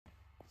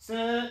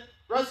sit,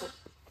 wrestle,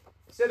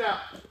 sit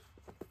out,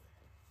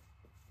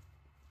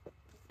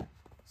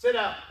 sit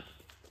out,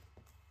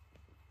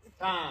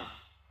 time.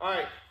 All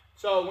right,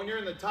 so when you're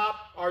in the top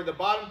or the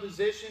bottom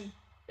position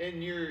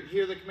and you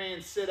hear the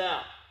command sit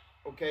out,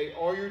 okay,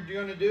 all you're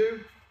going to do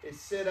is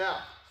sit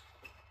out.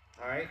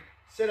 All right,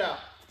 sit out.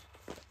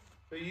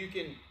 So you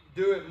can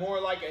do it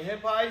more like a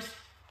hip heist.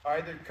 All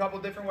right, there's a couple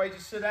different ways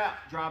to sit out.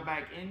 Drop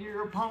back into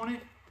your opponent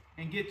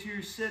and get to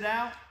your sit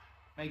out.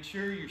 Make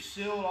sure you're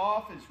sealed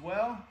off as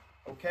well,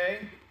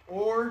 okay?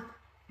 Or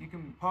you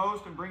can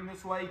post and bring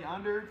this leg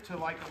under to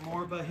like a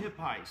more of a hip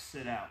heist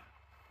sit out.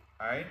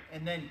 All right,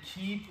 and then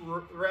keep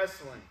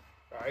wrestling.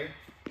 All right,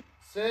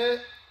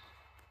 sit,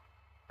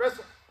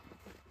 wrestle,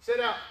 sit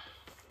out,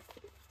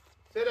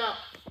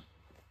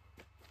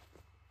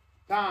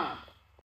 time.